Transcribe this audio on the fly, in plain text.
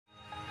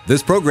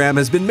This program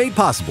has been made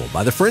possible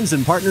by the friends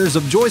and partners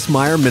of Joyce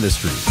Meyer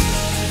Ministries.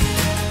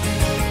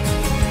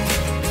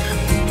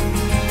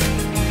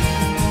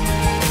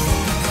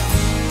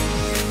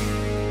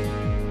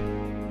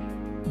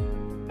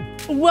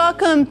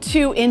 Welcome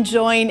to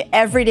Enjoying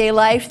Everyday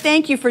Life.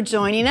 Thank you for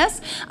joining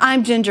us.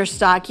 I'm Ginger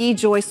Stocky.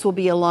 Joyce will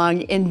be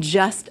along in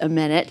just a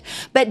minute.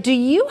 But do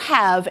you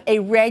have a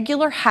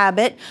regular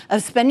habit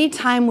of spending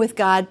time with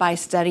God by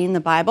studying the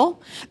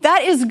Bible?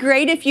 That is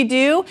great if you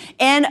do,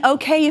 and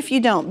okay if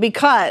you don't,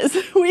 because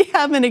we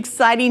have an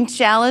exciting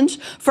challenge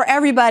for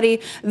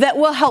everybody that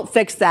will help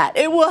fix that.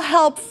 It will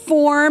help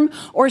form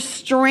or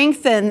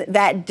strengthen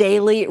that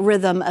daily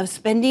rhythm of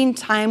spending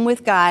time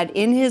with God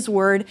in His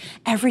Word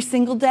every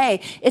single day.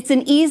 It's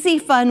an easy,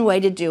 fun way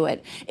to do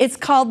it. It's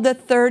called the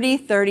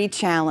 30-30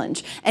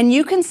 Challenge. And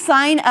you can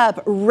sign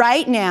up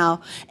right now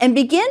and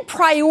begin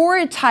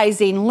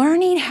prioritizing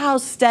learning how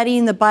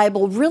studying the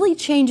Bible really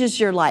changes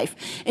your life.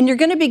 And you're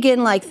going to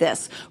begin like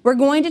this. We're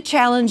going to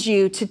challenge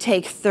you to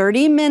take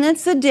 30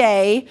 minutes a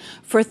day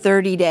for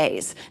 30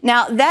 days.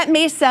 Now, that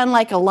may sound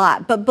like a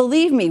lot, but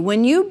believe me,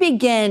 when you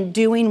begin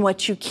doing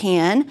what you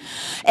can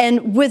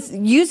and with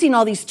using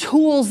all these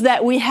tools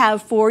that we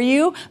have for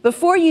you,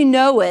 before you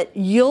know it,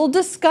 you'll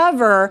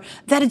discover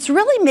that it's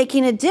really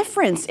making a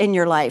difference in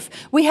your life.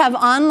 We have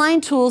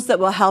online tools that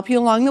will help you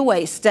along the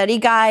way, study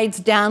guides,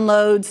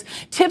 downloads,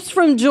 tips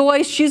from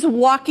Joyce. She's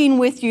walking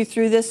with you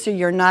through this so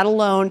you're not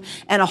alone,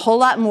 and a whole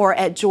lot more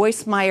at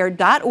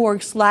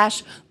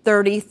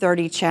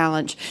joycemeyer.org/30-30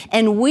 challenge.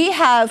 And we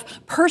have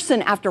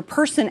person after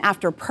person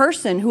after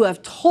person who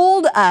have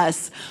told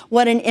us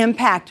what an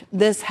impact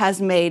this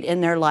has made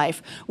in their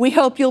life. We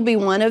hope you'll be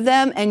one of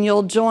them and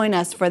you'll join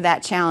us for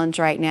that challenge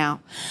right now.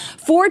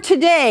 For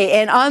today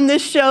and on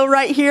this show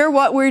right here,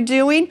 what we're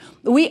doing,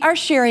 we are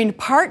sharing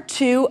part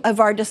 2 of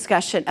our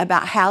discussion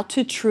about how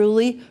to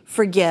truly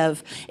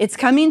forgive. It's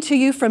coming to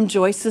you from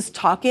Joyce's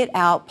Talk It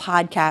Out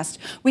podcast.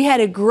 We had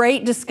a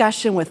great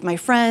discussion with my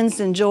friends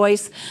and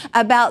Joyce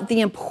about the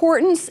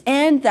importance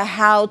and the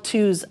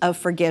how-tos of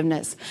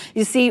forgiveness.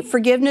 You see,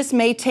 forgiveness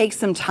may take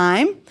some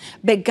time,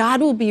 but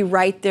God will be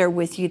right there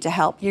with you to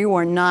help. You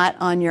are not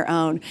on your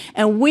own.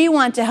 And we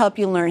want to help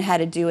you learn how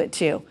to do it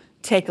too.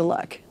 Take a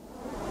look.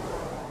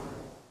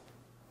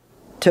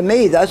 To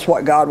me, that's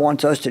what God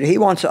wants us to do. He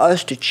wants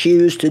us to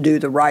choose to do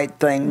the right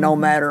thing no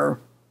matter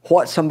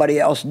what somebody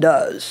else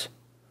does.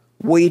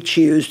 We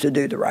choose to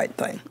do the right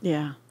thing.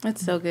 Yeah.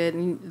 That's so good.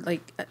 And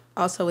like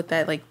also with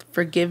that, like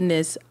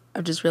forgiveness,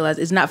 I've just realized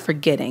it's not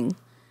forgetting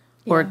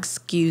or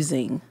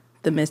excusing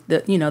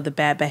the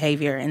bad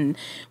behavior. And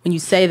when you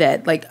say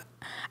that, like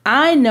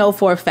I know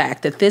for a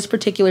fact that this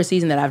particular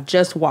season that I've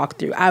just walked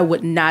through, I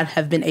would not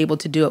have been able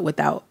to do it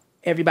without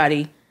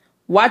everybody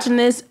watching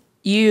this,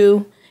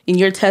 you, in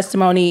your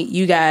testimony,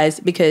 you guys,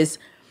 because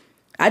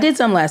I did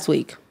some last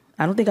week.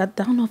 I don't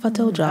know if I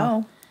told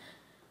y'all.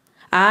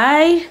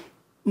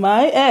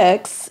 My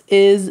ex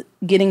is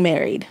getting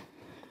married.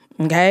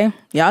 Okay?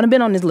 Y'all have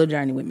been on this little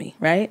journey with me,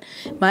 right?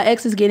 My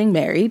ex is getting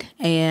married,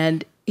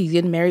 and he's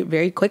getting married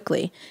very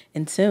quickly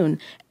and soon.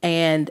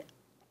 And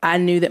I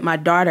knew that my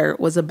daughter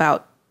was I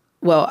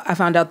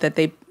found out that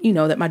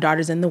that my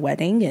daughter's in the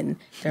wedding and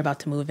they're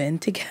about to move in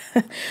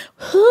together.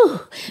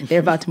 They're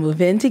about to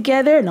move in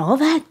together and all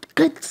that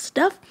good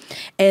stuff.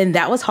 And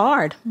that was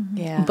hard.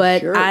 Yeah,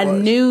 but sure I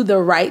knew the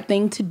right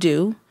thing to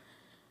do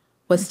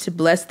was to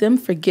bless them,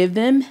 forgive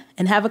them,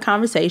 and have a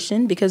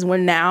conversation because we're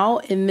now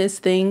in this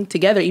thing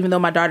together. Even though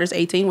my daughter's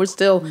 18, we're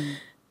still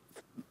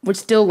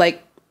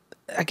like,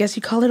 I guess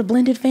you call it a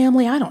blended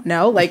family. I don't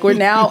know. Like we're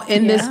now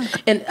in this,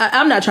 and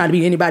I'm not trying to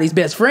be anybody's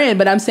best friend,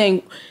 but I'm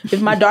saying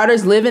if my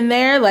daughter's living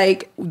there,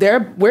 like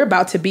we're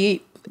about to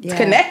be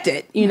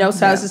connected,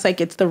 So I was just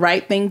like, it's the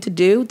right thing to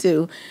do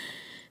to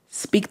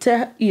speak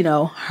to,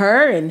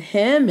 her and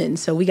him. And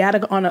so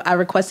I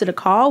requested a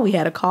call. We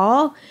had a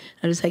call.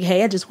 I was like,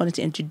 hey, I just wanted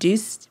to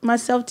introduce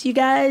myself to you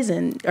guys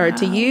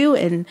to you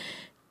and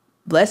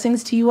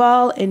blessings to you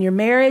all in your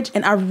marriage.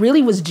 And I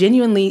really was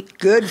genuinely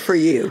good for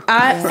you.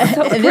 I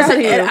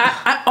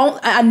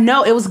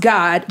know it was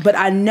God, but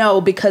I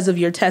know because of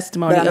your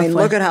testimony. But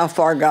look at how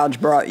far God's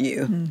brought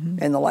you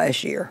in the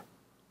last year.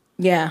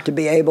 Yeah. To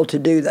be able to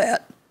do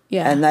that.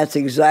 Yeah. And that's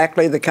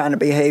exactly the kind of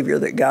behavior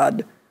that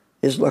God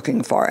is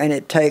looking for. And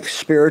it takes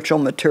spiritual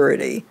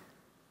maturity.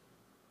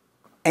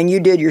 And you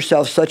did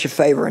yourself such a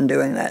favor in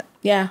doing that.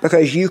 Yeah.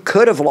 Because you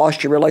could have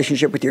lost your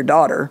relationship with your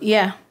daughter.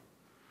 Yeah.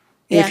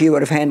 If you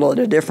would have handled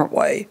it a different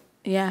way.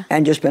 Yeah.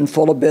 And just been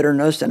full of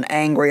bitterness and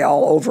angry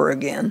all over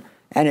again.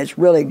 And it's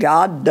really,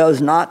 God does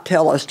not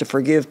tell us to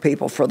forgive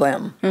people for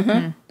them.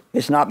 Mm-hmm.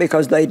 It's not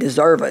because they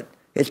deserve it.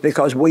 It's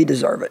because we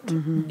deserve it.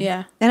 Mm-hmm.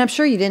 Yeah. And I'm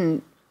sure you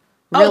didn't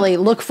really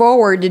look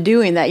forward to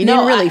doing that. You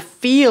didn't really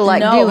feel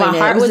like doing it. No, my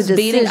heart was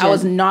beating. Decision. I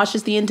was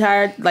nauseous the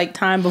entire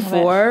time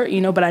before,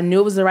 but I knew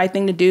it was the right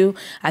thing to do.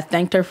 I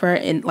thanked her for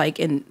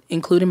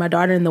including my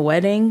daughter in the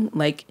wedding.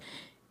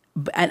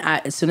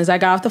 As soon as I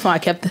got off the phone, I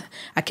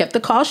kept the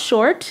call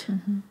short.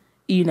 Mm-hmm.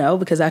 you know,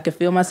 because I could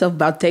feel myself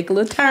about to take a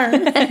little turn.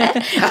 I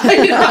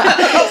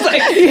was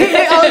like,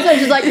 all of a sudden,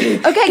 just like,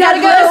 okay, God gotta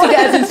bless go. you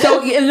guys. And so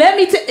let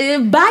me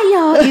bye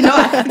y'all. You know,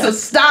 I had to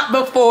stop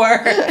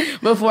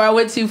before I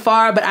went too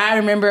far. But I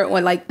remember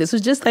when, like, this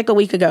was just like a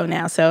week ago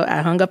now. So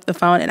I hung up the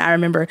phone and I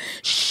remember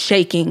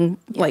shaking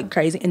like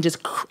crazy and just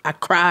I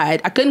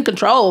cried. I couldn't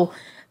control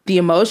the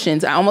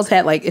emotions. I almost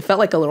had it felt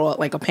like a little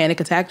like a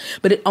panic attack,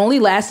 but it only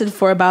lasted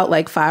for about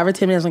like 5 or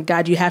 10 minutes. I'm like,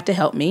 God, you have to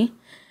help me.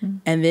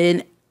 And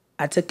then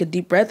I took a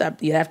deep breath.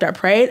 After I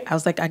prayed, I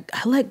was like, I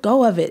let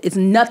go of it. It's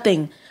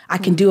nothing I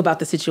can do about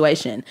the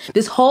situation.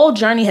 This whole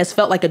journey has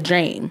felt like a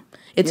dream.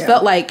 It's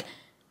felt like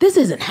this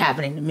isn't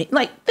happening to me.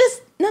 Like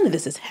none of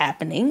this is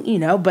happening, you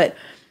know, but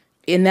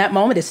in that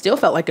moment, it still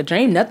felt like a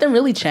dream. Nothing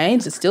really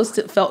changed. It still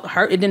felt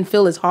hurt. It didn't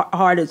feel as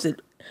hard as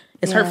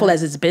hurtful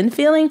as it's been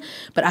feeling,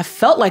 but I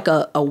felt like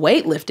a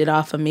weight lifted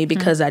off of me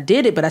because I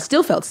did it, but I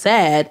still felt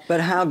sad.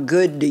 But how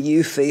good do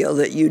you feel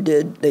that you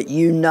did, that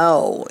you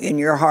know in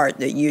your heart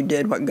that you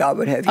did what God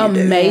would have you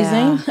do?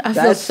 Amazing. Yeah. I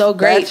feel so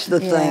great. That's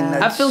the thing.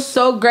 I feel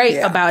so great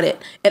about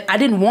it. And I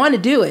didn't want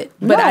to do it,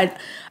 but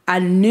I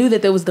knew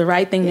that there was the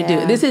right thing to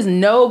do. This is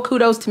no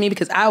kudos to me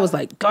because I was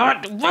like,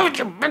 God, why would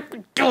you make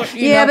me do it?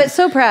 You know? But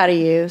so proud of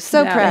you.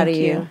 So proud of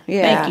you.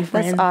 Yeah, thank you,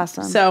 friend. That's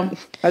awesome. So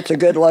that's a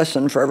good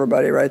lesson for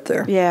everybody right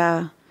there.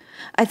 Yeah.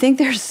 I think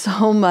there's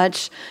so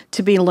much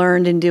to be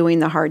learned in doing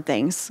the hard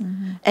things.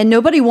 And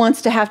nobody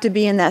wants to have to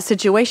be in that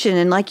situation.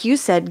 And like you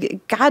said,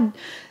 God,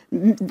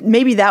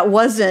 maybe that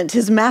wasn't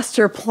his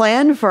master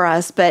plan for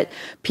us, but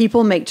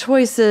people make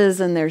choices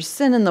and there's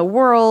sin in the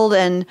world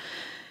and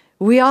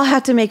we all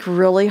have to make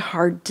really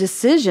hard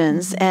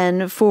decisions.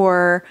 And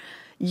for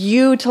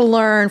you to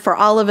learn, for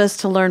all of us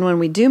to learn when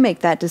we do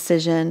make that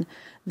decision,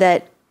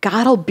 that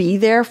God will be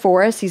there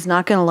for us. He's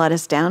not going to let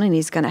us down and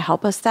he's going to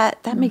help us.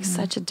 That makes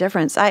such a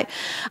difference.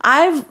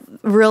 I've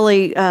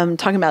really,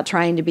 talking about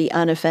trying to be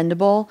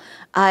unoffendable,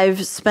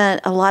 I've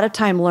spent a lot of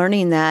time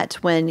learning that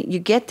when you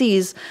get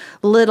these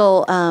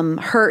little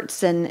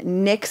hurts and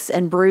nicks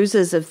and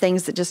bruises of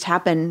things that just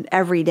happen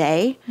every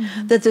day,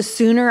 that the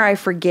sooner I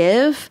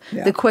forgive,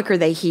 the quicker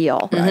they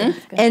heal.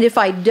 And if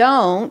I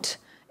don't,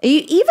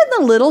 even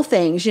the little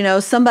things, you know,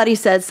 somebody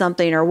said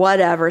something or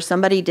whatever,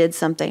 somebody did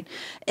something,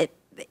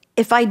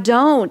 if I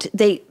don't,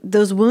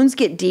 those wounds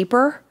get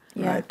deeper,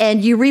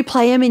 and you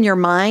replay them in your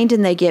mind,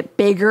 and they get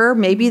bigger,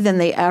 maybe than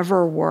they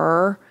ever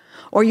were.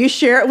 Or you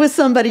share it with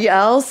somebody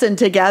else, and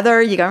together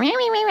you go,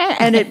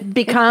 and it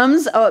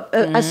becomes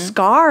a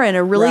scar and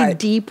a really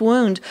deep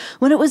wound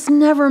when it was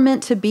never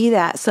meant to be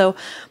that. So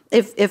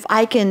if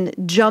I can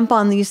jump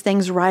on these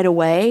things right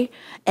away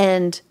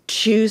and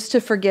choose to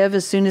forgive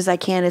as soon as I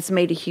can, it's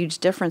made a huge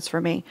difference for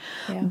me.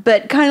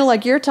 But kind of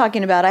like you're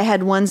talking about, I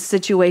had one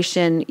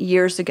situation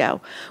years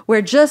ago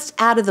where just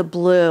out of the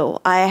blue,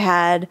 I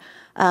had,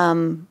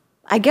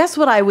 I guess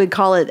what I would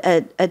call it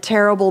a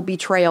terrible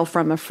betrayal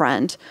from a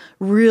friend.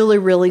 Really,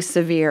 really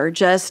severe,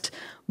 just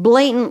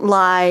blatant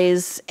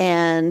lies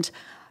and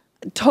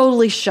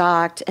totally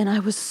shocked. And I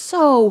was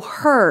so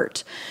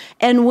hurt.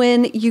 And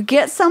when you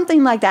get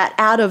something like that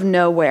out of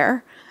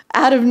nowhere,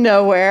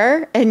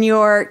 and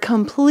you're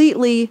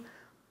completely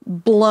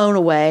blown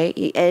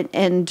away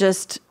and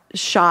just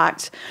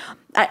shocked,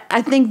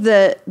 I think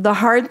the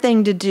hard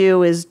thing to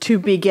do is to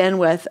begin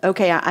with,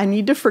 okay, I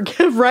need to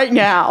forgive right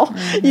now.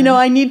 You know,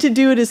 I need to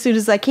do it as soon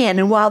as I can.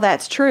 And while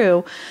that's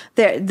true,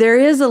 there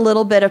is a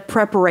little bit of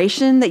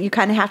preparation that you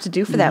kind of have to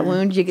do for that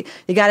wound. You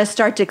got to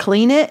start to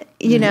clean it,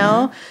 you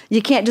know.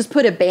 You can't just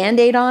put a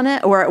Band-Aid on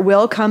it or it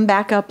will come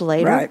back up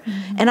later.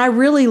 And I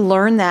really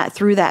learned that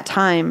through that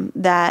time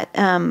that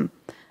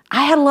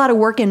I had a lot of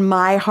work in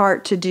my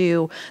heart to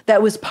do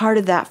that was part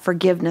of that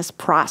forgiveness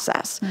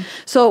process.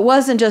 So it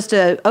wasn't just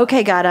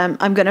okay, God,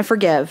 I'm going to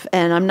forgive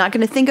and I'm not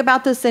going to think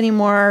about this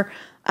anymore.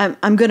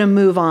 I'm going to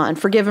move on,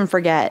 forgive and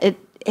forget.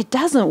 It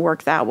doesn't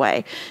work that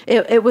way.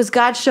 It was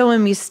God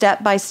showing me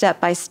step by step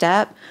by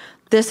step.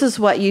 This is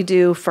what you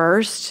do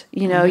first.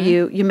 You know,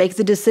 you make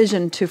the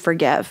decision to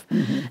forgive.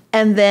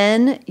 And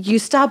then you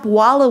stop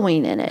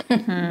wallowing in it.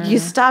 You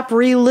stop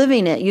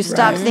reliving it. You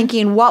stop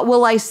thinking, what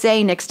will I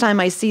say next time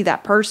I see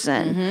that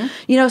person?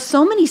 You know,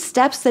 so many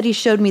steps that he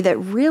showed me that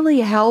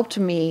really helped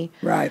me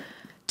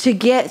to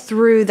get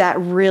through that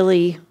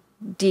really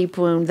deep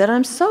wound that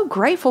I'm so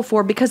grateful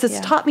for because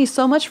it's taught me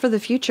so much for the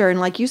future. And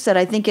like you said,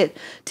 I think it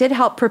did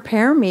help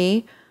prepare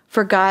me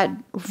for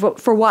God,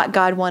 for what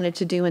God wanted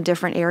to do in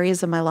different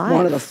areas of my life.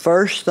 One of the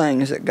first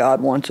things that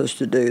God wants us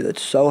to do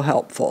that's so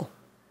helpful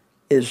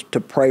is to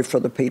pray for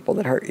the people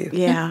that hurt you.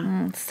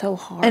 Yeah. It's so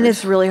hard. And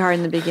it's really hard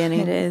in the beginning.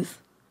 It is.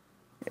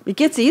 It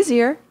gets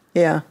easier.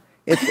 Yeah.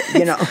 It's,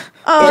 you know.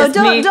 Oh,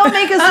 don't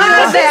make us do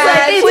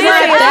that. It's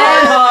not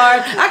that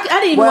hard. I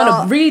didn't even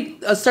want to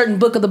read a certain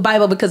book of the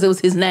Bible because it was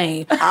his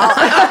name. I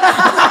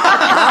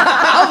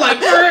was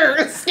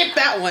like, skip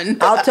that one.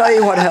 I'll tell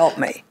you what helped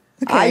me.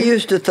 I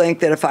used to think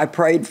that if I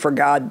prayed for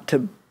God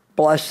to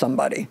bless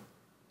somebody,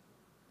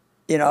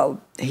 you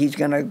know, he's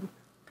going to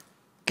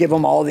give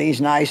them all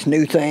these nice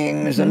new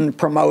things and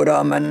promote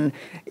them. And,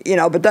 you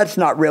know, but that's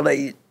not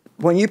really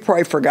when you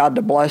pray for God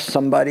to bless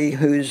somebody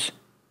who's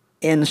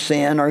in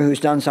sin or who's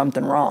done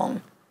something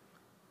wrong,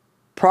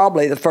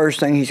 probably the first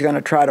thing he's going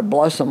to try to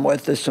bless them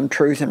with is some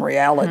truth and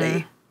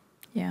reality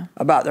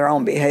about their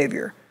own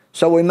behavior.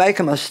 So we make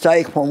a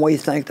mistake when we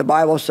think the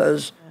Bible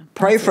says,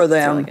 pray for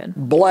them, really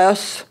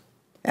bless,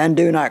 and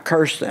do not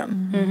curse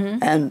them.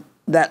 And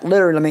that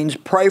literally means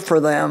pray for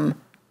them,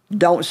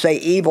 don't say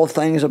evil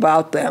things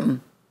about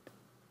them,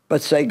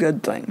 but say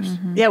good things.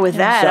 Yeah, with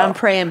that, I'm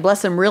praying,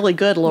 bless them really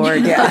good,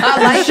 Lord. Yeah.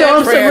 I like show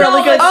them some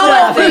really good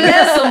stuff.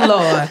 Bless them,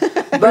 Lord.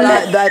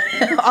 But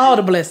that all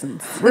the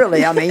blessings.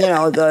 Really, I mean,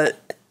 the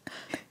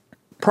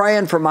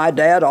praying for my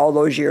dad all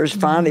those years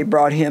finally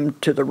brought him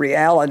to the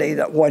reality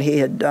that what he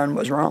had done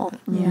was wrong.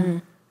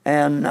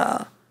 And,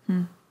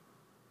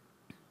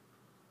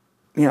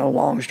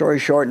 long story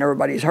short, and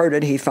everybody's heard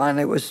it, he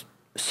finally was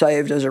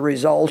saved as a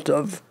result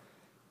of,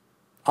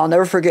 I'll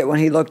never forget when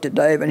he looked at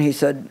Dave and he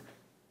said,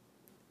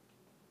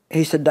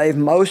 Dave,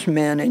 most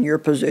men in your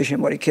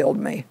position would have killed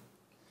me.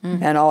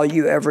 And all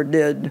you ever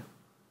did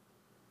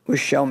was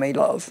show me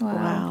love.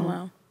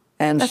 Wow.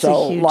 And That's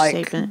so, a huge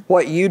statement.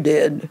 What you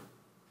did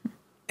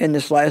in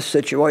this last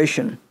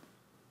situation,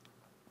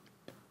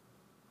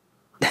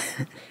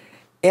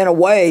 in a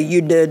way,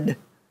 you did,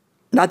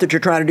 not that you're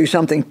trying to do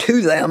something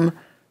to them,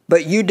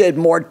 but you did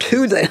more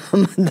to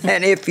them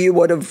than if you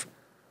would have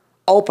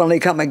openly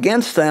come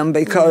against them,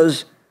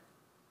 because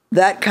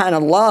that kind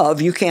of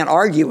love, you can't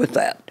argue with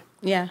that.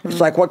 Yeah.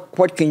 It's like,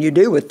 what can you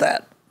do with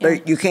that?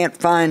 You can't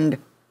find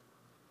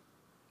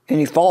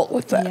any fault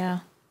with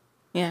that.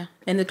 Yeah.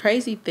 And the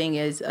crazy thing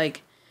is,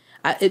 like,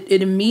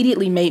 it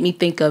immediately made me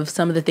think of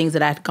some of the things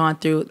that I'd gone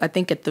through. I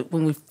think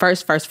when we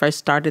first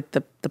started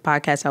the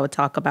podcast, I would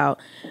talk about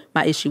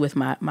my issue with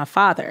my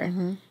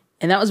father.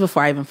 And that was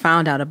before I even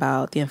found out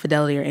about the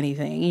infidelity or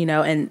anything,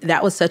 and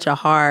that was such a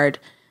hard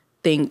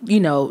thing,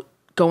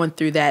 going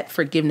through that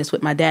forgiveness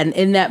with my dad. And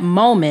in that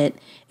moment,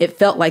 it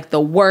felt like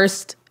the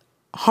worst,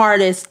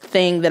 hardest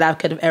thing that I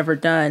could have ever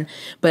done.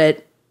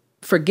 But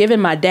forgiving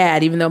my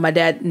dad, even though my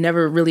dad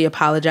never really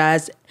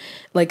apologized,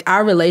 like,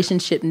 our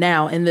relationship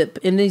now in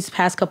these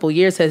past couple of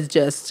years has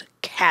just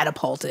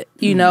catapulted.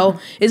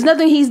 It's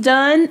nothing he's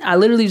done. I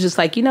literally just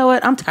like, you know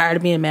what? I'm tired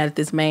of being mad at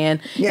this man.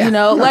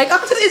 Like,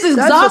 it's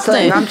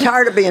exhausting. I'm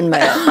tired of being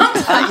mad.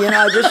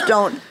 I just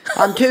don't.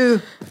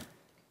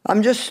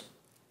 I'm just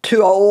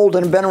too old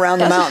and been around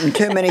the mountain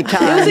too many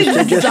times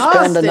to just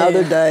spend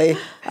another day.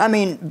 I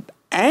mean,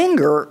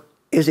 anger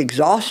is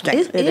exhausting.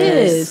 It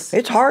is.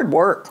 It's hard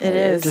work. It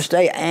is. To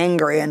stay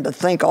angry and to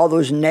think all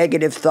those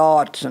negative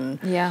thoughts and,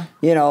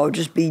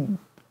 just be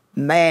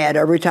mad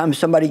every time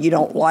somebody you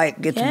don't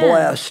like gets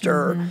blessed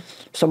or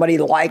somebody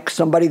likes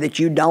somebody that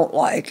you don't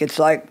like. It's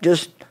like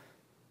just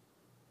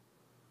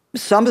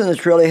something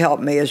that's really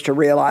helped me is to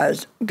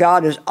realize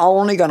God is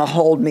only going to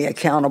hold me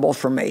accountable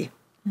for me.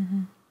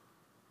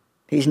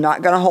 He's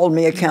not going to hold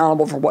me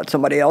accountable for what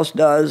somebody else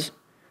does.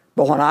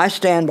 But when I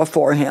stand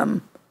before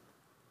him,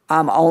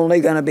 I'm only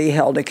going to be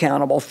held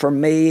accountable for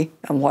me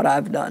and what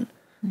I've done.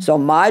 So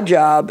my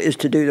job is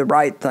to do the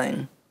right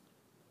thing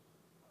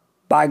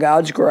by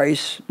God's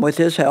grace, with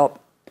his help,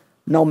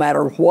 no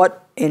matter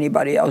what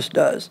anybody else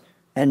does.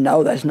 And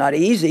no, that's not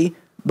easy,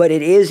 but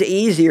it is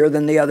easier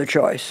than the other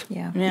choice.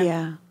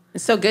 Yeah.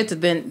 It's so good to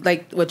then,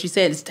 like what you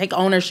said, is take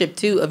ownership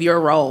too of your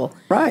role,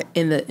 right,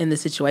 in the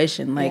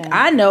situation. Like,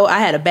 I know I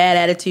had a bad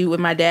attitude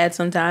with my dad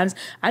sometimes.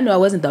 I know I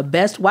wasn't the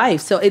best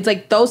wife, so it's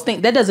like those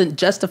things that doesn't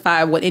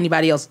justify what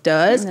anybody else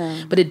does,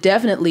 but it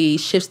definitely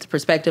shifts the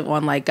perspective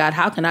on, like, God,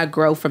 how can I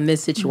grow from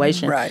this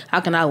situation? Right. How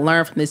can I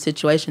learn from this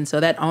situation?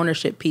 So that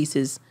ownership piece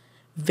is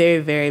very,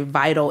 very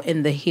vital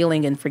in the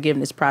healing and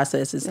forgiveness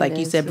process. It's like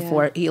you said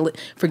before,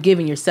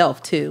 forgiving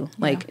yourself too.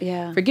 Like,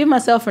 forgive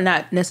myself for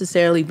not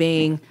necessarily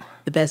being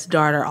the best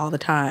daughter all the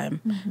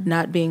time,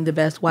 not being the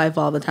best wife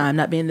all the time,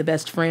 not being the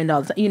best friend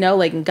all the time.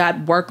 Like, and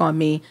God work on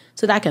me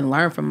so that I can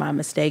learn from my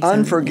mistakes.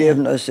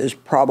 Unforgiveness is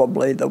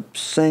probably the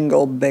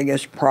single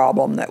biggest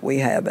problem that we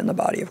have in the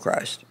body of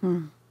Christ.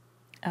 Oh,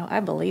 I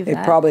believe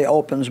that. It probably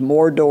opens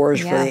more doors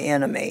for the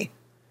enemy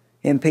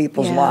in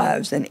people's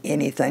lives than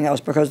anything else,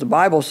 because the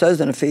Bible says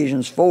in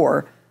Ephesians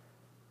 4,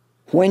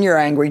 when you're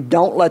angry,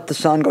 don't let the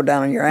sun go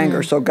down on your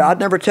anger. So God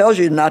never tells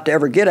you not to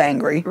ever get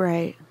angry.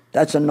 Right.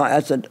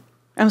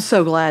 I'm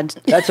so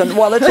glad. It's a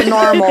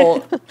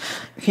normal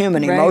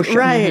human emotion.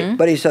 Right.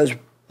 But he says,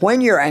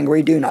 when you're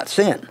angry, do not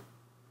sin.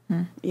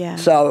 Yeah.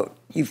 So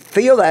you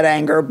feel that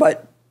anger,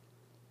 but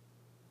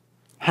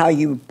how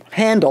you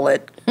handle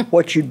it,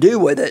 what you do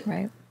with it,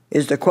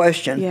 is the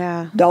question.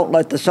 Yeah. Don't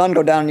let the sun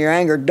go down in your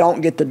anger.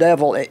 Don't get the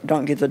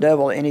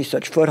devil any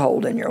such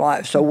foothold in your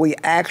life. So we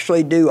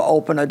actually do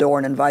open a door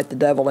and invite the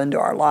devil into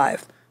our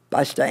life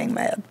by staying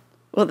mad.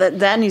 Well,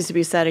 that needs to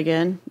be said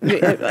again.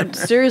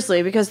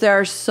 Seriously, because there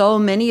are so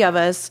many of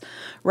us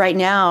right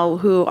now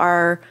who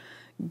are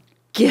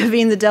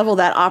giving the devil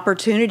that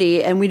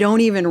opportunity, and we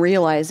don't even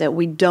realize it.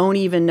 We don't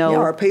even know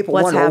our people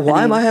what's wonder, happening.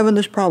 why am I having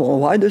this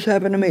problem? Why did this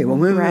happen to me?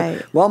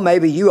 Well,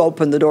 maybe you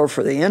opened the door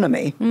for the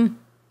enemy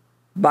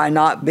by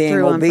not being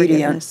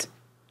obedient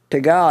to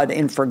God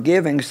in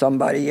forgiving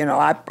somebody. You know,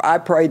 I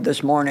prayed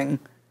this morning.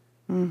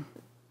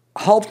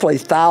 Hopefully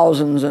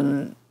thousands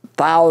and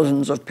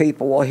thousands of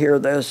people will hear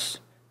this,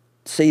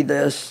 see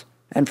this,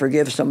 and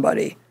forgive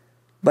somebody.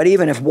 But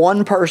even if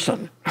one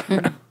person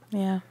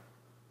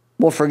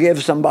will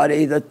forgive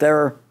somebody that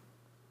they're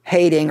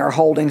hating or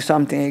holding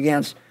something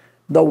against,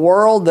 the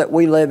world that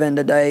we live in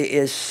today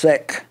is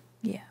sick.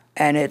 Yeah.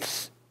 And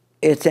it's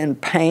in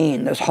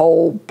pain. This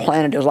whole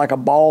planet is like a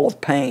ball of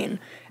pain.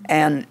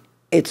 And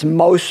it's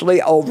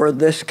mostly over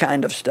this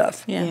kind of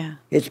stuff. Yeah.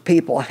 It's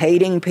people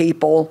hating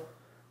people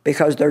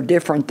because they're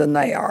different than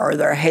they are.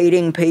 They're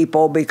hating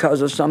people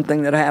because of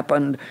something that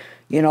happened,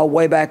 you know,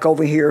 way back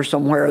over here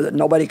somewhere that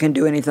nobody can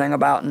do anything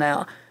about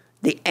now.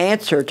 The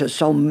answer to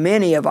so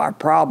many of our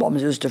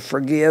problems is to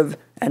forgive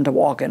and to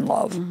walk in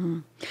love.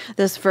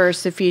 This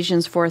verse,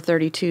 Ephesians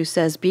 4:32,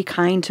 says, "Be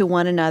kind to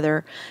one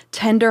another,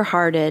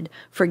 tender-hearted,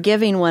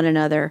 forgiving one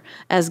another,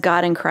 as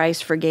God in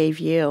Christ forgave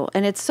you."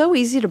 And it's so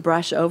easy to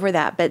brush over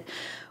that, but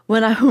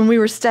when we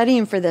were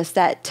studying for this,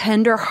 that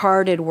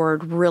tender-hearted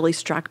word really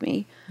struck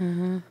me.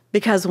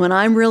 Because when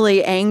I'm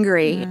really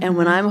angry and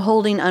when I'm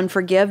holding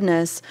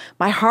unforgiveness,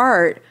 my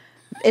heart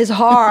is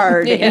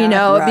hard, you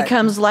know, it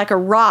becomes like a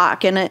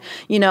rock. And,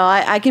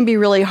 I can be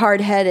really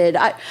hard-headed.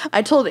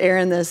 I told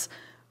Aaron this.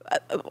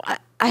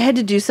 I had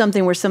to do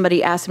something where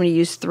somebody asked me to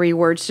use 3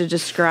 words to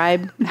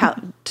describe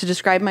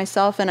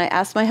myself, and I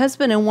asked my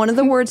husband, and one of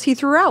the words he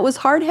threw out was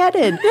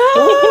hard-headed.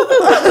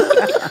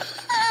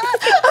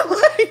 I'm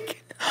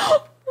like,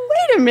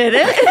 wait a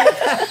minute.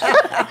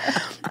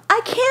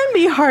 I can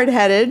be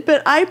hard-headed,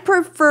 but I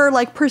prefer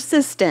like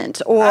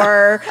persistent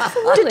or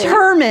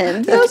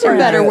determined. Those are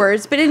better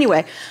words. But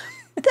anyway,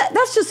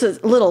 that's just a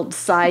little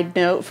side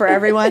note for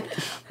everyone.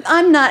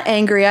 I'm not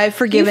angry. I've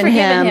forgiven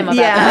him. About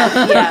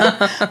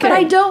that. But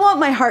I don't want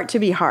my heart to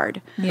be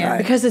hard. Yeah.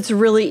 Because it's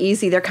really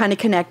easy. They're kind of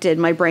connected.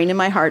 My brain and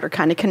my heart are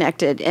kind of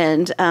connected.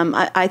 And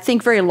I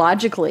think very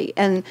logically.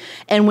 And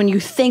when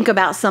you think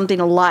about something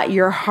a lot,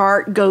 your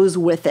heart goes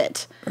with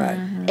it. Right.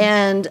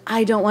 And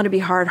I don't want to be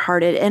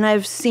hard-hearted. And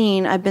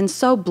I've been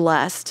so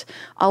blessed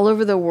all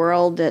over the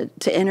world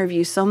to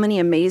interview so many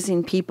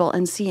amazing people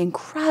and see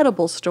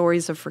incredible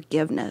stories of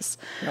forgiveness.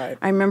 Right.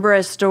 I remember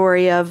a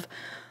story of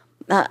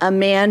a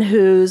man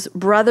whose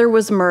brother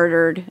was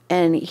murdered,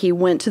 and he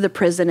went to the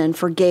prison and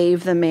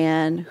forgave the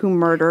man who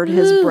murdered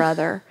his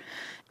brother.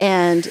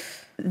 And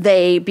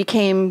they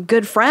became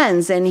good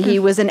friends, and he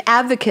was an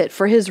advocate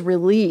for his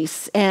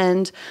release.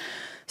 And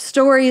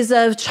stories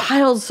of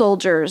child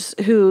soldiers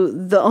who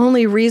the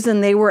only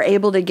reason they were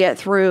able to get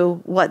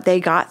through what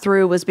they got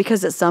through was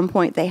because at some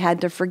point they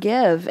had to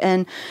forgive.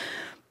 And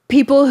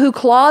people who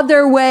clawed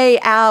their way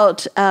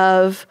out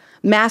of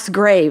mass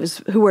graves,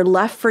 who were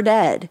left for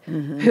dead,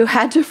 who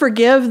had to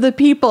forgive the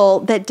people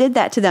that did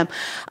that to them.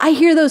 I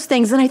hear those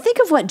things and I think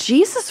of what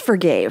Jesus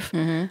forgave.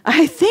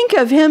 I think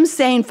of him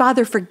saying,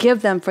 "Father,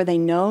 forgive them, for they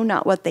know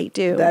not what they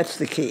do." That's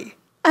the key.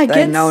 I They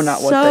get know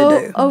not what so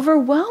they do.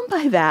 overwhelmed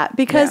by that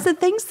because Yeah.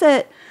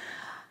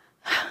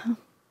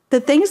 the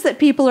things that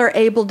people are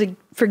able to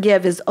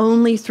forgive is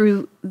only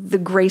through the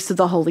grace of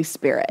the Holy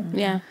Spirit.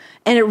 Yeah.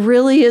 And it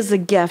really is a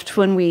gift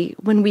when we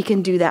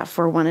can do that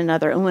for one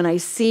another. And when I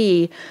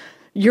see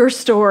your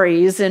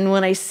stories and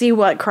when I see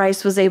what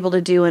Christ was able to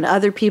do in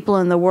other people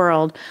in the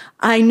world,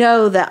 I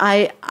know that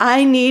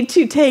I need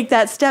to take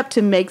that step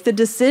to make the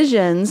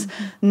decisions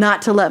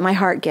not to let my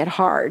heart get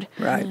hard,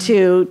 Right.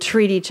 to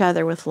treat each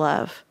other with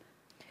love.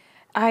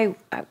 I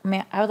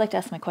would like to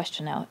ask my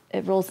question now.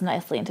 It rolls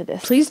nicely into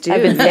this. Please do.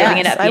 I've been saving Yes,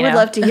 it up. I would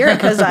love to hear it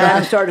because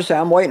I started to say,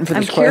 I'm waiting for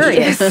I'm this question.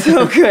 curious.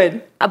 So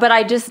good. But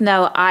I just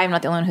know I'm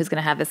not the only one who's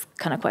going to have this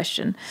kind of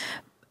question.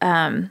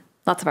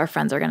 Lots of our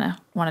friends are going to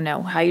want to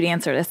know how you'd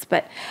answer this.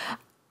 But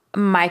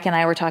Mike and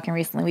I were talking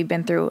recently. We've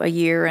been through a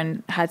year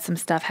and had some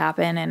stuff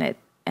happen,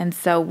 and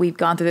so we've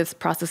gone through this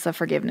process of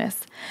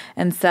forgiveness.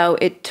 And so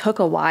it took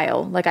a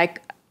while. Like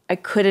I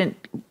couldn't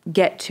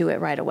get to it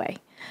right away.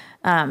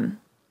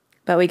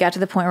 But we got to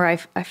the point where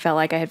I felt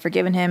like I had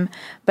forgiven him.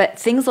 But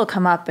things will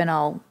come up and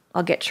I'll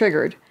get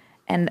triggered,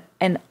 and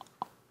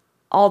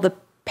all the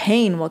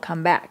pain will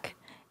come back.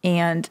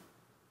 And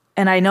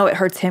I know it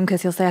hurts him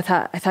because he'll say, I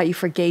thought you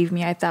forgave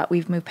me. I thought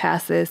we've moved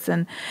past this.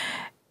 And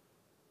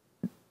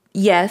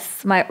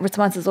yes, my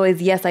response is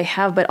always, yes, I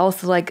have. But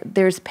also like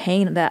there's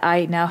pain that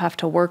I now have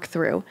to work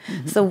through.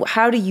 So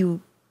how do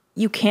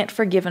you can't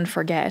forgive and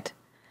forget,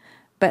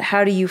 but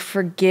how do you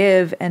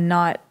forgive and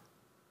not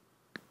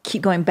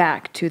keep going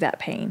back to that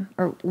pain?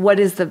 Or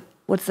what's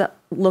that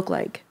look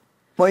like?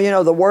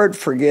 Well, the word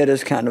forget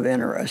is kind of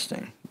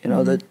interesting.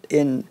 That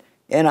in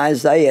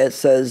Isaiah it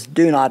says,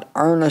 do not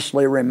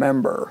earnestly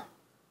remember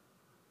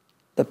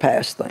the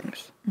past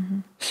things.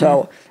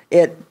 So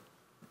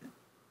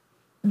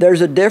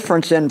there's a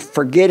difference in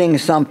forgetting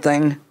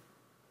something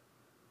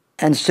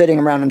and sitting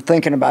around and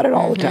thinking about it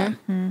all the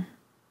time.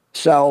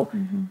 So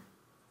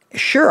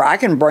sure, I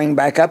can bring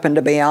back up, and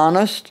to be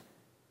honest,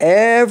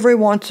 every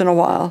once in a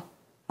while,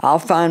 I'll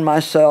find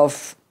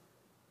myself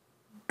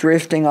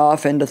drifting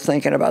off into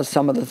thinking about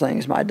some of the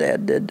things my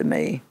dad did to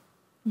me.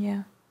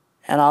 Yeah.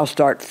 and I'll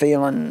start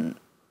feeling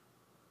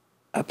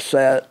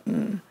upset,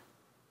 and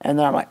then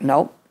I'm like,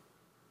 nope,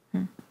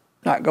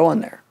 not going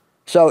there.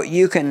 So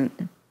you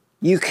can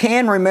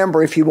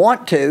remember if you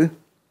want to,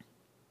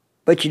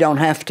 but you don't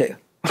have to.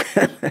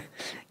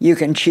 You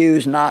can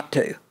choose not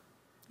to.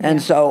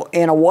 And so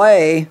in a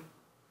way,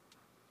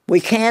 we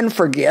can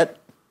forget,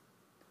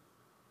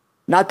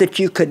 not that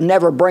you could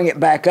never bring it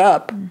back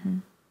up.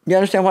 You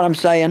understand what I'm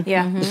saying?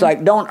 Yeah. It's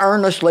like, don't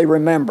earnestly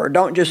remember.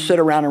 Don't just sit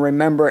around and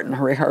remember it and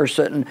rehearse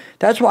it. And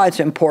that's why it's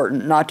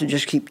important not to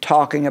just keep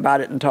talking about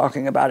it and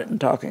talking about it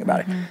and talking about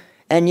it.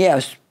 And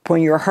yes,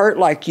 when you're hurt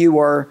like you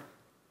were,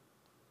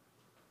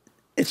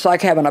 it's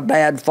like having a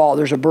bad fall.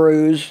 There's a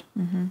bruise.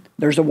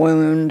 There's a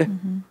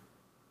wound.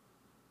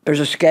 There's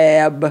a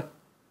scab.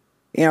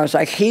 You know, it's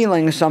like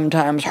healing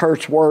sometimes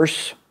hurts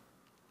worse.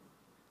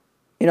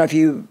 You know,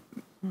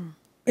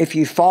 if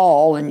you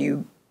fall and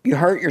you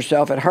hurt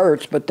yourself, it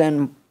hurts. But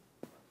then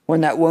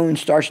when that wound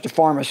starts to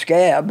form a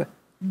scab,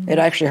 it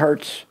actually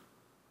hurts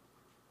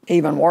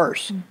even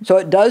worse. So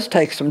it does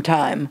take some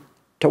time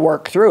to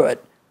work through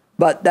it,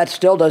 but that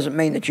still doesn't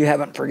mean that you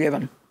haven't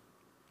forgiven.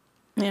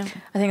 Yeah,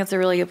 I think that's a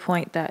really good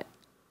point. That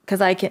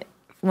because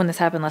when this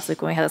happened last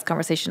week when we had this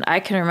conversation, I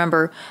can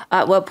remember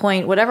at what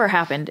point whatever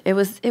happened, it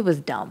was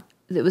dumb.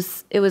 It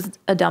was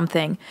a dumb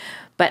thing.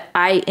 But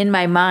in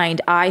my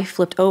mind, I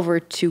flipped over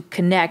to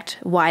connect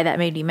why that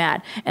made me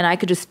mad. And I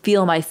could just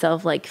feel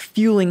myself like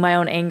fueling my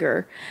own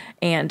anger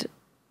and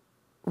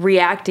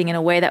reacting in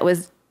a way that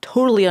was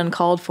totally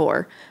uncalled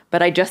for.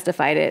 But I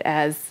justified it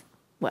as,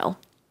 well,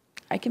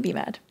 I can be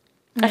mad.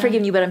 I've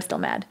forgiven you, but I'm still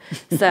mad.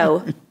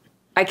 So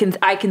I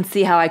can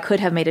see how I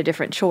could have made a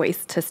different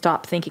choice to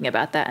stop thinking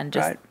about that and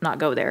just not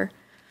go there.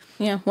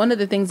 Yeah, one of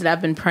the things that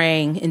I've been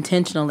praying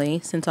intentionally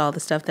since all the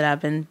stuff that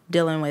I've been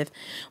dealing with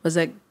was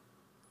like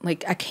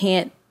I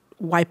can't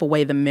wipe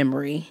away the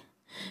memory,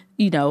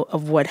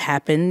 of what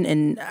happened,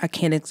 and I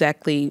can't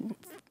exactly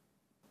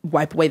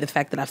wipe away the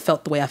fact that I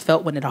felt the way I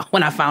felt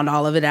when I found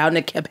all of it out, and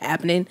it kept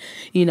happening,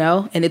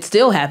 and it's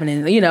still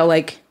happening,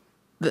 like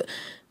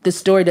the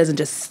story doesn't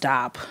just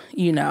stop,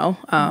 you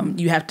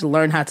have to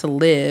learn how to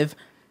live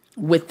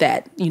with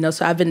that,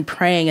 so I've been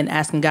praying and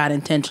asking God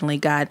intentionally,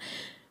 God,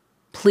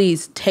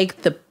 please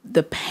take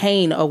the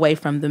pain away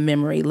from the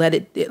memory.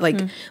 Let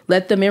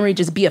the memory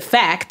just be a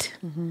fact.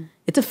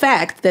 It's a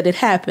fact that it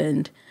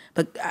happened,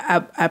 but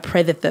I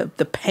pray that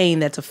the pain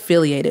that's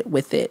affiliated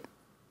with it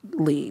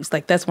leaves.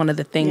 Like that's one of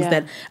the things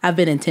that I've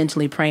been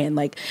intentionally praying.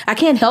 Like I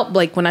can't help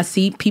when I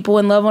see people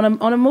in love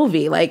on a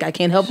movie. Like I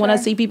can't help when I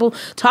see people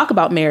talk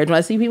about marriage. When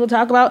I see people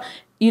talk about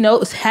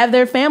have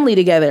their family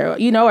together,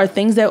 or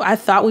things that I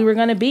thought we were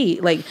going to be.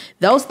 Like,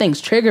 those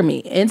things trigger me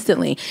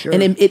instantly. Sure.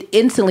 And it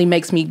instantly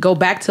makes me go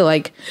back to,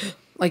 like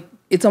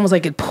it's almost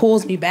like it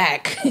pulls me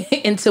back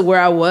into where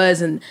I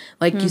was. And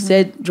like you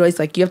said, Joyce,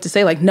 you have to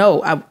say,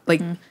 no,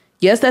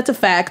 yes, that's a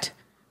fact,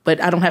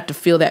 but I don't have to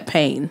feel that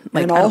pain.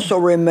 And also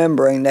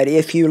remembering that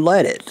if you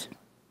let it,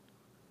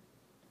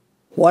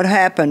 what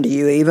happened to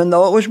you, even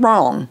though it was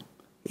wrong,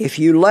 if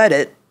you let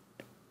it,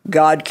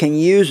 God can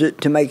use it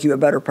to make you a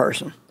better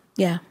person.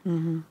 Yeah.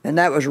 And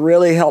that was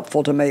really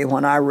helpful to me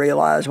when I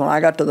realized, when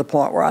I got to the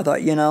point where I thought,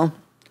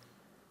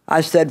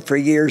 I said for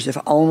years, if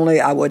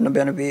only I wouldn't have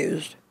been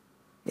abused.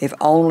 If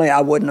only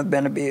I wouldn't have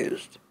been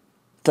abused.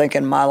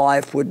 Thinking my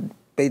life would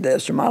be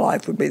this or my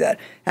life would be that.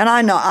 And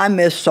I know I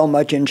missed so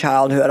much in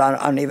childhood, I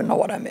don't even know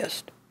what I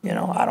missed. I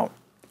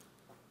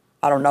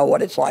don't know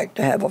what it's like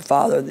to have a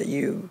father that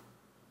you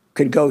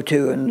could go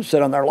to and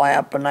sit on their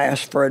lap and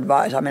ask for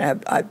advice. I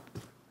mean,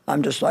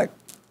 I'm just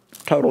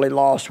totally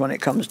lost when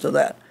it comes to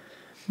that.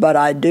 But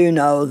I do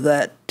know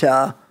that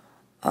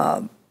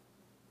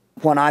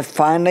when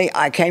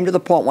I came to the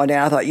point one day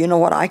and I thought, you know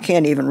what, I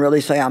can't even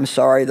really say I'm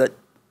sorry that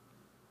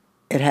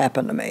it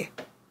happened to me.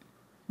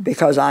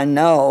 Because I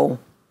know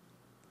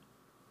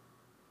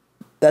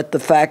that the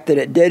fact that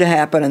it did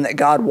happen and that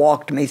God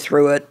walked me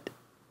through it,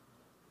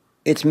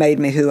 it's made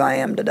me who I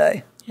am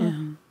today.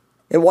 Yeah.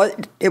 It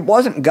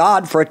wasn't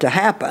God for it to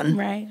happen.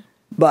 Right.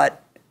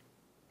 But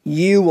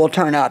you will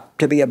turn out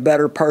to be a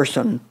better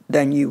person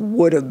than you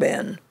would have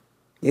been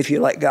if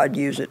you let God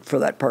use it for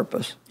that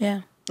purpose.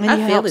 Yeah. And I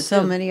you feel help it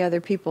so too. many other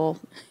people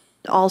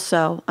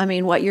also. I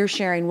mean, what you're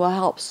sharing will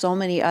help so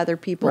many other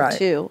people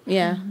too.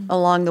 Yeah.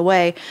 Along the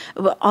way.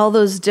 All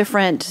those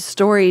different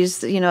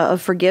stories,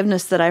 of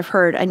forgiveness that I've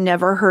heard, I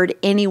never heard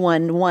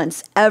anyone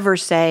once ever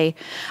say,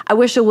 I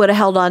wish I would have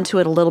held on to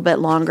it a little bit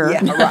longer.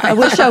 Yeah, right. I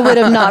wish I would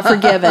have not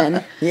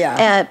forgiven. Yeah.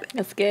 And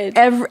That's good.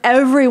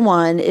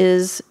 Everyone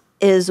is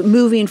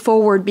moving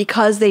forward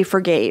because they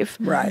forgave.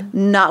 Right.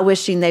 Not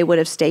wishing they would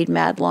have stayed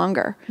mad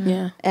longer.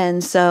 Yeah.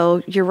 And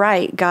so you're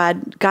right.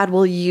 God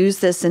will use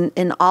this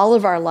in all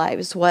of our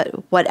lives.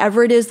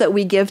 Whatever it is that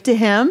we give to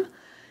him,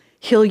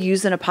 he'll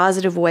use in a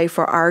positive way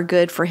for our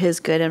good, for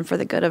his good, and for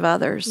the good of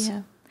others.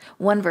 Yeah.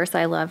 One verse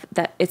I love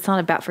that it's not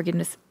about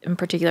forgiveness in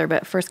particular,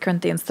 but 1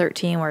 Corinthians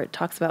 13, where it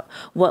talks about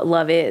what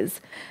love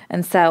is.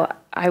 And so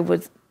I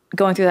was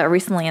going through that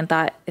recently and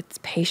thought it's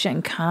patient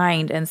and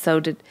kind. And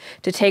so to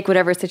take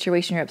whatever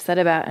situation you're upset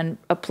about and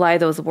apply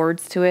those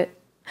words to it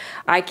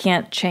I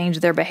can't change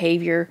their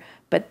behavior,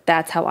 but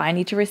that's how I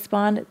need to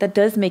respond. That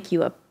does make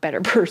you a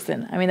better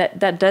person. I mean,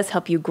 that does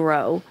help you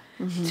grow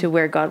to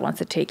where God wants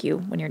to take you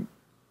when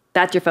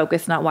that's your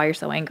focus, not why you're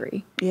so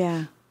angry.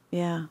 Yeah,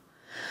 yeah.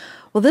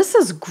 Well, this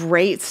is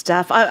great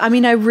stuff. I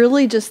mean, I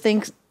really just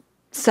think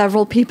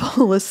several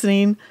people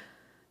listening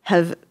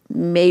have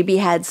maybe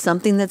had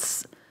something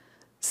that's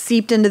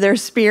seeped into their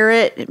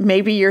spirit.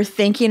 Maybe you're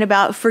thinking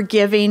about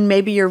forgiving.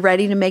 Maybe you're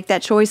ready to make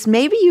that choice.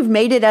 Maybe you've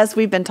made it as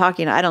we've been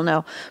talking. I don't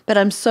know. But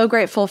I'm so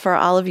grateful for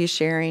all of you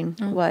sharing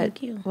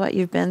what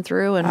you've been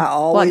through and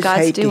what God's doing. I always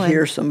hate to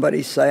hear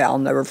somebody say, I'll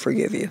never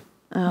forgive you.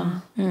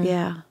 Oh,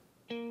 yeah.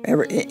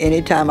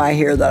 Anytime I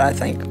hear that, I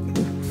think,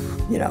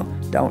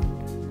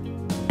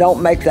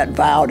 don't make that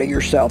vow to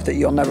yourself that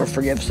you'll never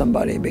forgive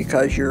somebody,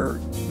 because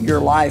your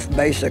life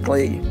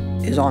basically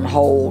is on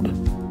hold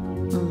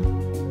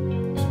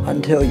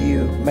until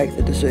you make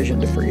the decision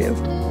to forgive.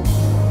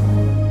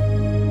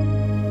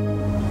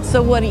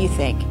 So what do you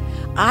think?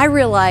 I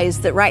realize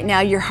that right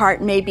now your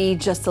heart may be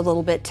just a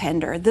little bit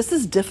tender. This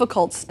is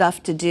difficult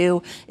stuff to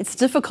do. It's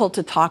difficult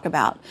to talk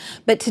about.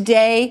 But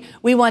today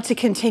we want to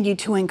continue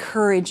to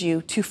encourage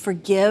you to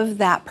forgive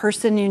that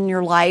person in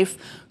your life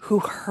who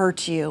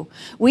hurt you.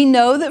 We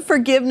know that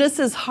forgiveness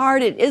is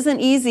hard. It isn't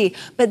easy,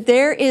 but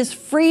there is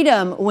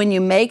freedom when you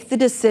make the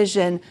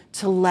decision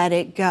to let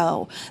it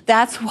go.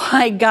 That's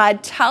why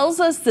God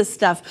tells us this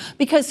stuff,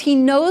 because He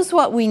knows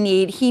what we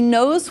need. He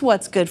knows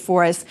what's good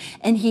for us,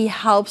 and He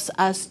helps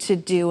us to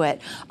do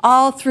it.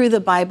 All through the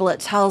Bible,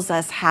 it tells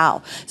us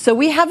how. So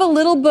we have a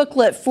little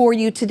booklet for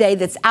you today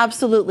that's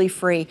absolutely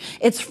free.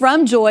 It's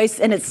from Joyce,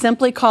 and it's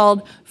simply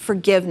called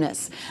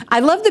Forgiveness. I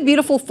love the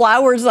beautiful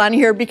flowers on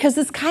here because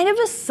it's kind of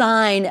a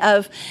sign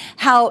of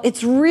how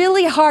it's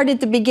really hard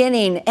at the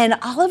beginning, and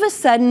all of a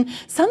sudden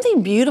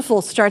something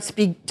beautiful starts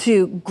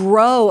to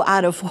grow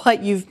out of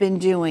what you've been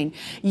doing.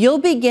 You'll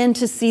begin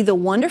to see the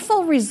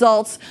wonderful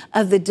results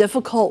of the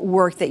difficult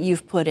work that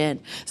you've put in.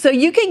 So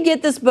you can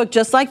get this book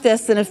just like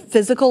this in a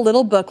physical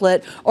little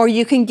booklet, or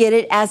you can get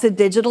it as a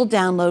digital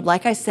download,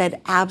 like I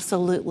said,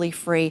 absolutely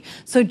free.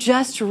 So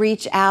just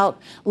reach out.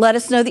 Let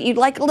us know that you'd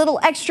like a little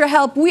extra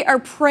help. We are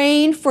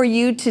praying for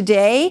you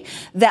today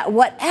that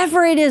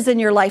whatever it is in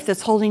your life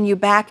that's holding you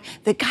back,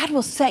 that God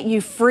will set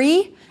you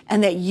free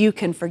and that you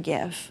can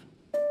forgive.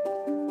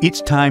 It's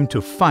time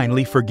to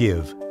finally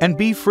forgive and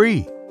be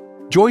free.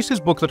 Joyce's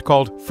booklet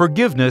called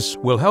Forgiveness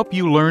will help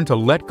you learn to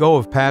let go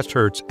of past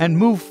hurts and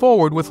move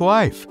forward with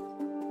life.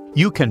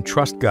 You can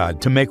trust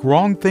God to make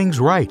wrong things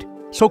right,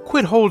 so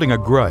quit holding a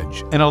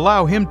grudge and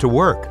allow Him to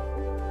work.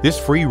 This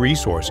free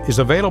resource is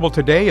available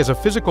today as a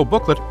physical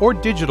booklet or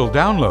digital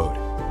download.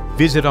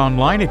 Visit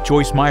online at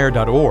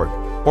joycemeyer.org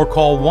or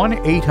call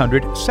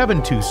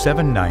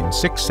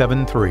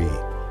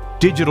 1-800-727-9673.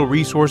 Digital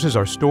resources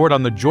are stored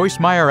on the Joyce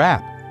Meyer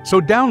app,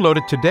 so download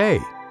it today.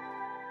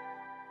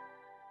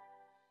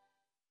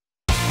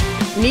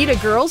 Need a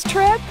girls'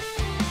 trip?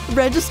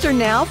 Register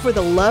now for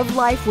the Love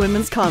Life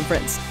Women's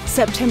Conference,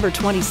 September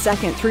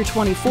 22nd through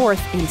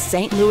 24th in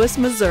St. Louis,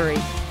 Missouri.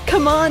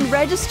 Come on,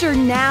 register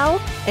now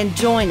and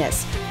join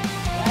us.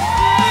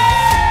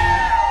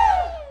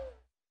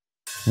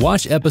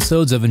 Watch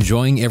episodes of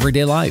Enjoying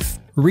Everyday Life,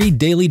 read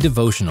daily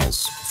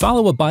devotionals,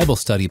 follow a Bible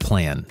study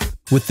plan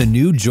with the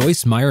new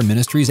Joyce Meyer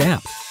Ministries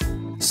app.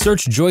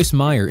 Search Joyce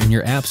Meyer in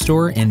your app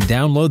store and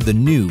download the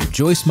new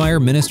Joyce Meyer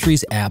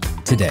Ministries app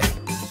today.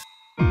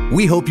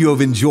 We hope you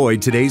have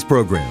enjoyed today's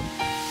program.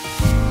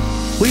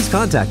 Please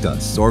contact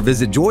us or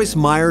visit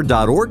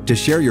joycemeyer.org to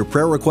share your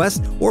prayer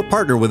request or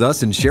partner with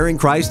us in sharing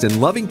Christ and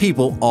loving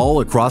people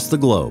all across the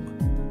globe.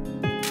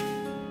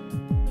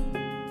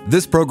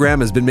 This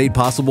program has been made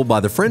possible by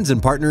the friends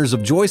and partners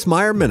of Joyce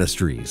Meyer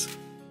Ministries.